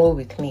they enroll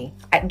with me,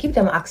 I give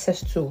them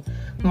access to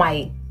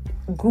my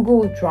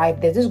Google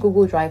Drive. There's this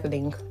Google Drive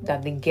link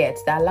that they get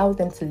that allows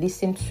them to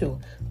listen to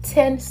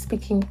 10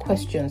 speaking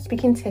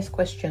test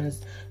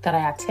questions that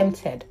I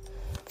attempted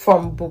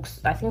from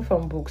books, I think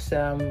from books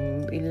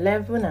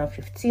 11 and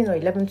 15 or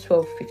 11,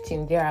 12,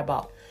 15,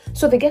 thereabout.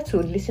 So they get to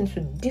listen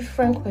to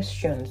different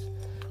questions.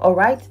 All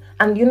right.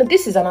 And,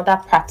 this is another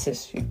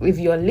practice. If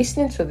you're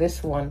listening to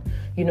this one,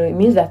 it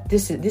means that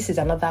this is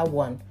another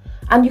one.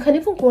 And you can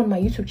even go on my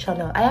YouTube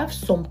channel. I have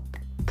some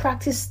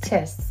practice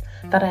tests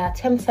that I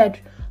attempted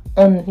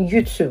on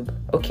YouTube.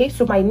 Okay.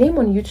 So my name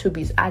on YouTube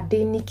is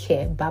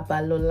Adenike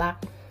Babalola.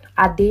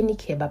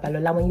 Adenike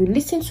Babalola. When you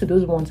listen to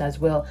those ones as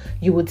well,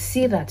 you would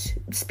see that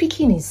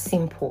speaking is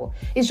simple.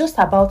 It's just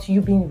about you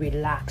being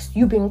relaxed,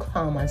 you being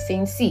calm and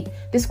saying, see,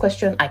 this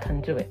question, I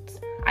can do it.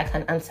 I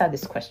can answer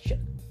this question.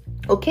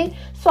 Okay,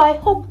 so I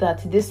hope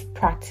that this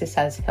practice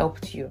has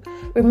helped you.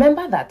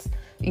 Remember that,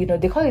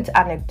 they call it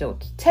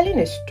anecdote. Telling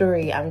a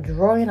story and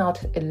drawing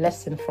out a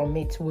lesson from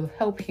it will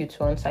help you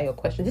to answer your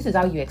question. This is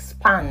how you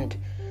expand.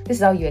 This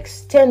is how you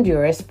extend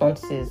your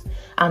responses.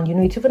 And,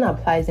 it even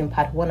applies in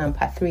part 1 and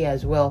part 3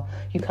 as well.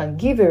 You can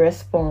give a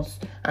response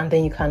and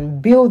then you can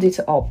build it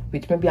up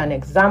with maybe an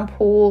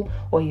example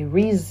or a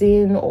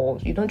reason or,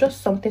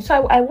 just something.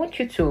 So I want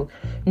you to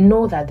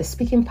know that the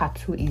speaking part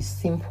 2 is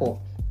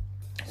simple.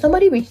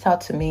 Somebody reached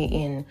out to me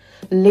in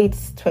late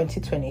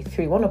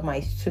 2023, one of my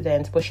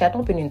students, but she had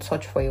not been in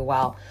touch for a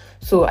while.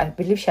 So I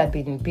believe she had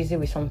been busy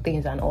with some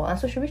things and all. And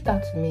so she reached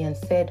out to me and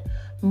said,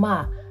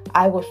 Ma,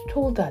 I was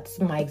told that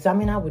my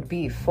examiner would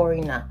be a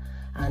foreigner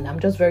and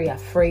I'm just very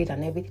afraid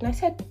and everything. I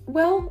said,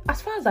 well,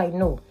 as far as I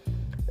know,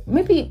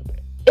 maybe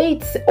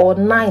 8 or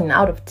 9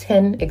 out of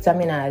 10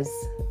 examiners,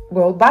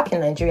 well, back in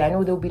Nigeria, I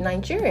know they'll be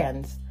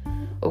Nigerians.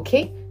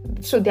 Okay,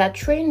 so they are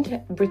trained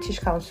British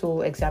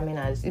Council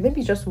examiners.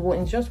 Maybe just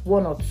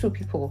one or two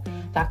people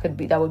that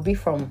would be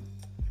from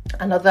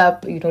another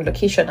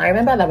location. I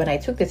remember that when I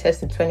took the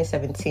test in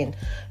 2017,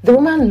 the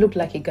woman looked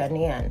like a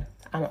Ghanaian.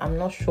 I'm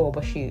not sure,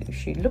 but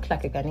she looked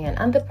like a Ghanaian.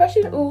 And the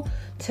person who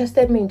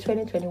tested me in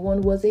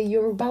 2021 was a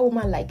Yoruba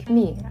woman like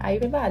me. I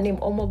remember her name,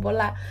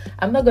 Omobola.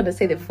 I'm not going to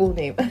say the full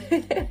name.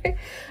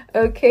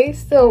 Okay,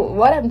 so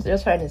what I'm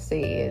just trying to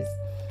say is,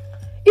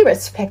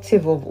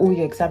 irrespective of who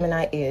your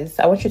examiner is,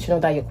 I want you to know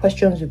that your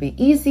questions will be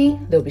easy,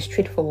 they'll be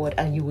straightforward,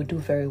 and you will do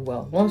very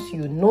well once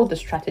you know the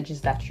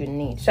strategies that you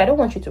need. So I don't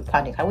want you to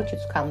panic. I want you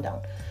to calm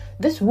down.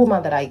 This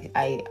woman that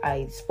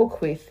I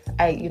spoke with,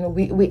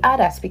 we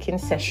had a speaking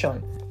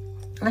session,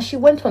 and she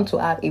went on to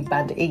add a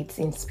band 8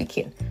 in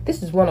speaking.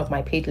 This is one of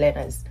my paid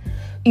learners.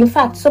 In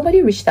fact,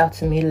 somebody reached out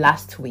to me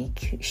last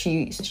week.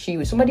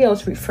 Somebody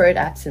else referred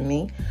her to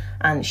me,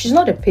 and she's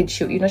not a paid.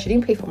 She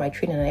didn't pay for my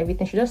training and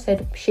everything. She just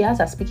said she has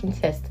a speaking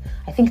test,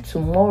 I think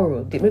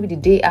tomorrow, maybe the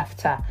day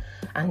after,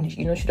 and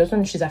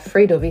she's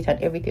afraid of it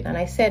and everything. And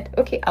I said,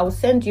 okay, I will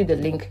send you the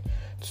link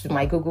to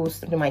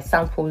my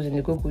samples in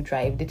the Google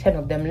Drive, the 10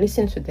 of them.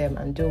 Listen to them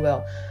and do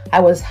well. I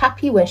was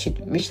happy when she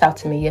reached out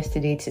to me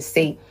yesterday to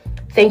say,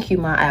 thank you,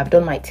 Ma, I have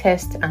done my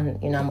test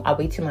and I'm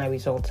awaiting my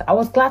results. I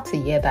was glad to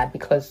hear that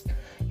because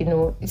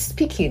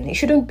speaking, it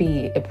shouldn't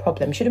be a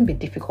problem, it shouldn't be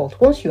difficult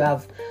once you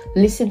have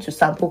listened to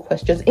sample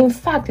questions. In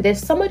fact, there's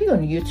somebody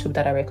on YouTube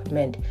that I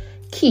recommend,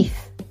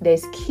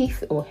 there's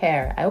Keith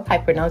O'Hare. I hope I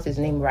pronounced his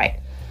name right.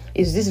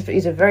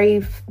 He's a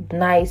very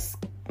nice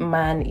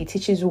man. He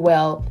teaches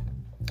well.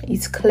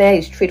 It's clear,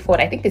 it's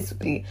straightforward. I think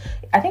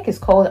it's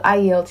called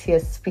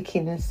IELTS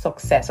Speaking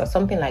Success or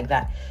something like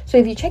that. So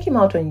if you check him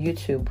out on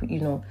YouTube,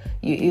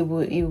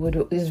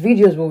 his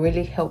videos will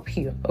really help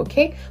you.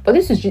 Okay, but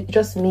this is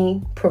just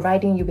me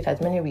providing you with as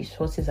many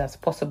resources as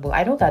possible.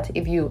 I know that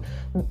if you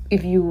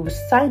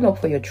sign up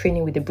for your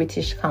training with the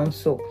British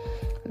Council,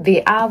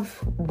 they have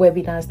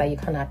webinars that you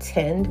can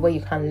attend where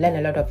you can learn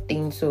a lot of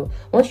things. So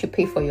once you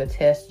pay for your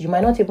test, you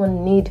might not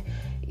even need,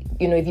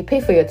 if you pay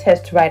for your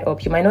test right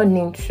up, you might not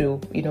need to,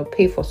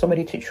 pay for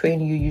somebody to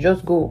train you. You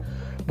just go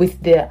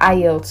with the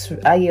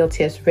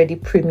IELTS Ready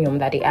Premium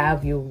that they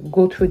have. You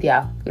go through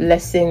their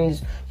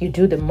lessons, you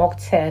do the mock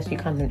test, you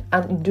can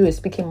do a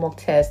speaking mock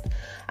test,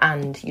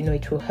 and,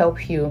 it will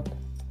help you.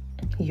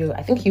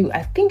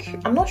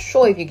 I'm not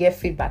sure if you get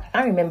feedback. I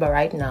can't remember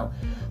right now.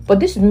 But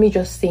this is me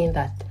just saying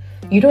that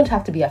you don't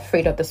have to be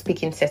afraid of the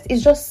speaking test.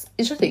 It's just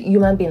a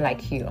human being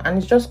like you.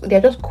 And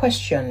they're just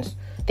questions.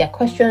 They're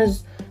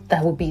questions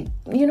that will be,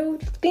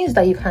 things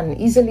that you can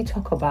easily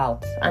talk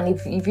about. And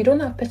if you don't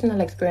have personal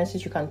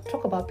experiences, you can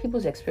talk about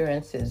people's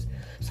experiences.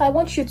 So I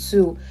want you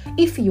to,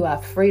 if you are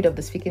afraid of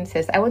the speaking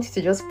test, I want you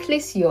to just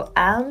place your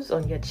arms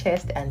on your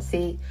chest and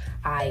say,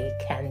 I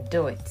can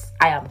do it.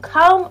 I am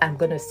calm. I'm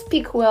going to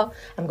speak well.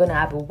 I'm going to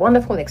have a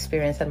wonderful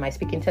experience at my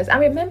speaking test. And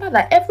remember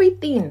that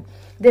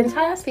the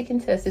entire speaking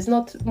test is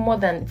not more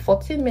than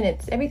 14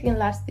 minutes. Everything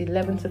lasts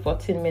 11 to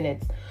 14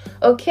 minutes.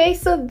 Okay,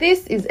 so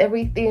this is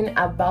everything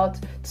about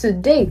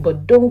today,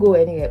 but don't go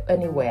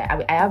anywhere.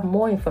 I have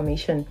more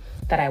information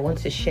that I want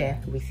to share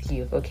with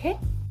you, okay?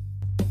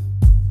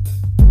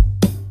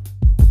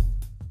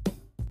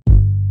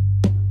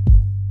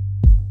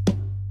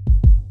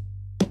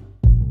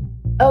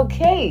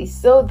 Okay,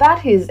 so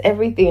that is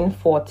everything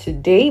for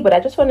today, but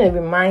I just want to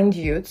remind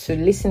you to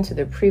listen to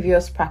the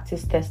previous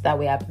practice tests that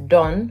we have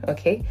done,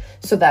 okay,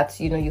 so that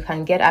you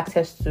can get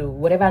access to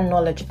whatever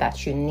knowledge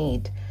that you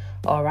need.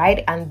 All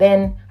right, and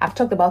then I've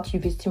talked about you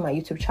visiting my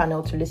YouTube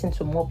channel to listen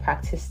to more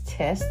practice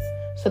tests,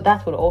 so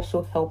that will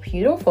also help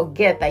you. Don't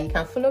forget that you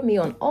can follow me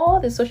on all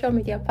the social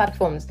media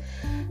platforms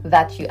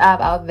that you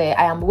have out there.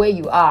 I am where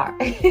you are.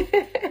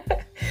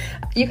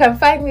 You can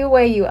find me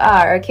where you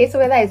are, okay? So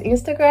whether it's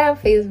Instagram,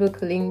 Facebook,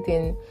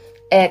 LinkedIn,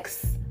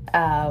 X,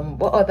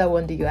 what other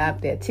one do you have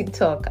there?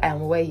 TikTok, I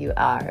am where you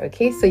are,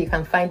 okay? So you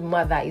can find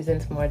Mother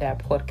Isn't Murder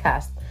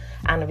podcast,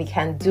 and we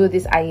can do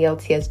this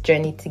IELTS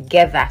journey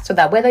together, so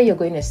that whether you're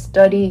going to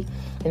study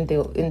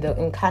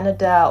in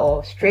Canada or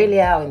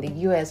Australia or in the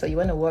US, or you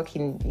want to work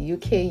in the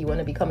UK, you want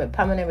to become a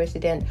permanent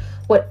resident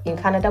in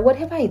Canada,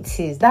 whatever it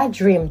is, that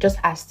dream just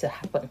has to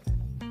happen.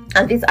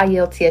 And this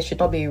IELTS should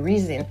not be a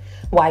reason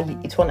why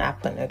it won't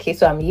happen, okay?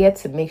 So I'm here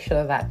to make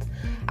sure that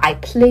I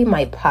play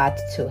my part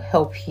to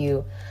help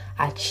you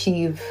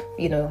achieve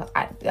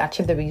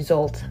the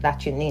result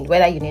that you need.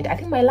 Whether you need, I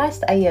think my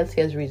last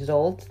IELTS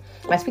result,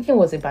 my speaking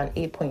was about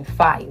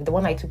 8.5, the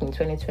one I took in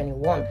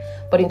 2021,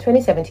 but in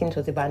 2017 it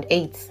was about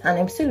 8, and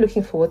I'm still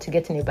looking forward to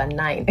getting about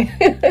 9.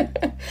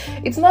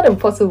 It's not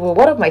impossible.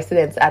 One of my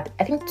students,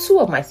 I think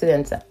 2 of my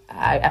students,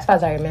 as far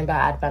as I remember,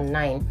 had about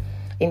 9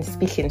 in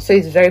speaking, so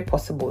it's very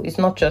possible. It's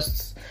not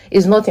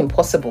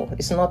impossible.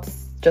 It's not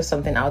just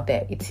something out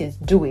there. It is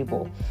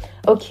doable.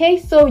 Okay,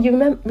 so you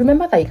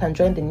remember that you can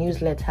join the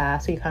newsletter,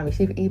 so you can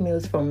receive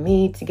emails from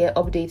me to get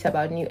updates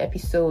about new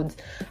episodes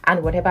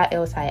and whatever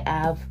else I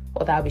have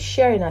or that I'll be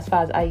sharing as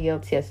far as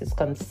IELTS is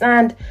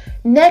concerned.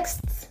 In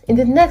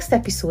the next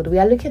episode, we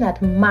are looking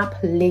at map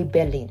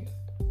labeling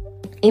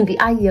in the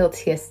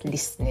IELTS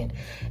listening.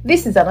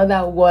 This is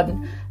another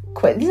one.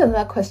 This is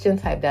another question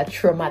type that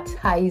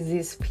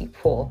traumatizes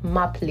people.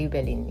 Map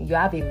labeling. You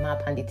have a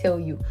map and they tell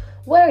you,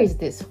 where is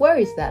this? Where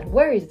is that?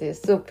 Where is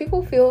this? So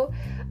people feel,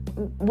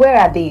 where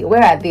are they?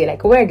 Where are they?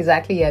 Like, where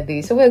exactly are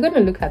they? So we're going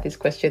to look at this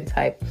question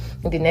type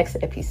in the next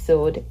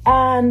episode.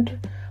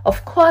 And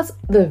of course,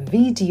 the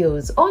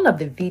videos, all of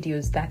the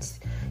videos that,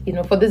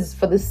 for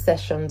this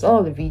sessions,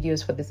 all the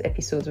videos for this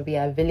episode will be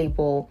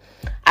available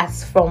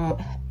as from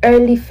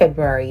early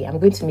February. I'm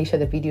going to make sure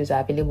the videos are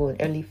available in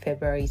early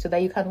February so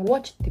that you can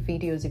watch the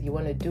videos if you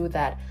want to do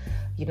that,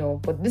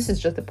 but this is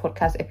just the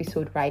podcast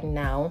episode right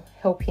now,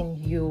 helping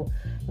you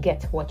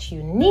get what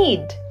you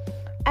need.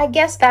 I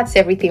guess that's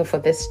everything for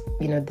this,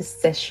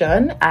 this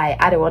session. I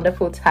had a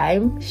wonderful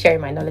time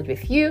sharing my knowledge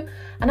with you,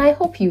 and I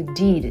hope you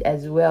did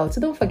as well. So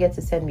don't forget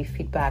to send me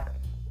feedback.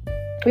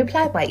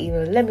 Reply by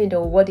email. Let me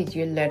know, what did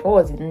you learn? What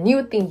was the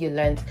new thing you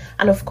learned?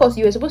 And of course,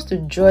 you were supposed to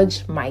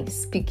judge my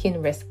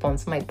speaking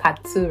response, my part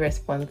 2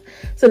 response.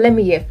 So let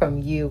me hear from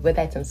you,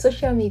 whether it's on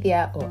social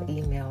media or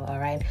email. All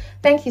right.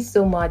 Thank you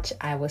so much.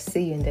 I will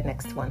see you in the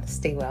next one.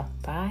 Stay well.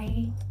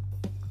 Bye.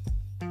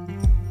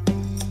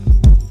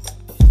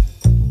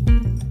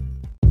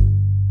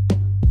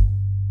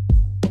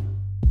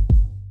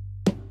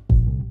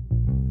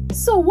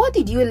 So what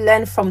did you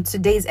learn from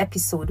today's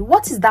episode?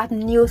 What is that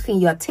new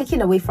thing you are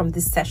taking away from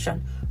this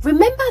session?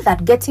 Remember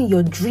that getting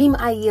your dream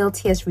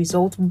IELTS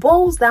result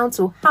boils down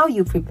to how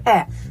you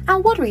prepare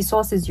and what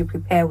resources you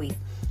prepare with.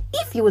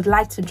 If you would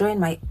like to join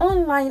my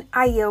online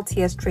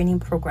IELTS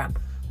training program,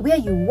 where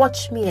you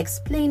watch me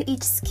explain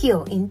each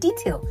skill in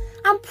detail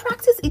and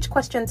practice each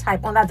question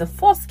type under the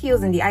 4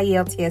 skills in the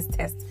IELTS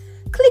test,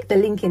 click the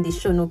link in the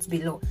show notes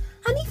below.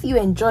 And if you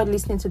enjoyed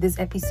listening to this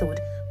episode,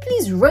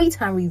 please rate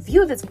and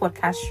review this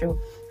podcast show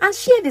and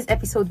share this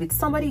episode with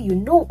somebody you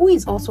know who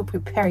is also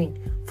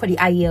preparing for the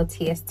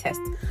IELTS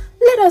test.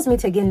 Let us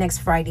meet again next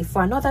Friday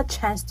for another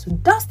chance to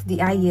dust the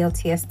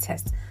IELTS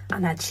test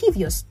and achieve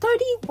your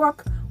study,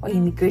 work, or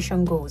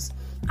immigration goals.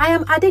 I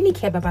am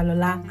Adenike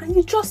Babalola, and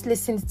you just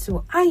listened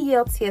to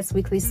IELTS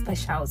Weekly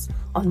Specials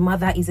on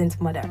Mother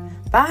Isn't Murder.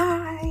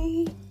 Bye!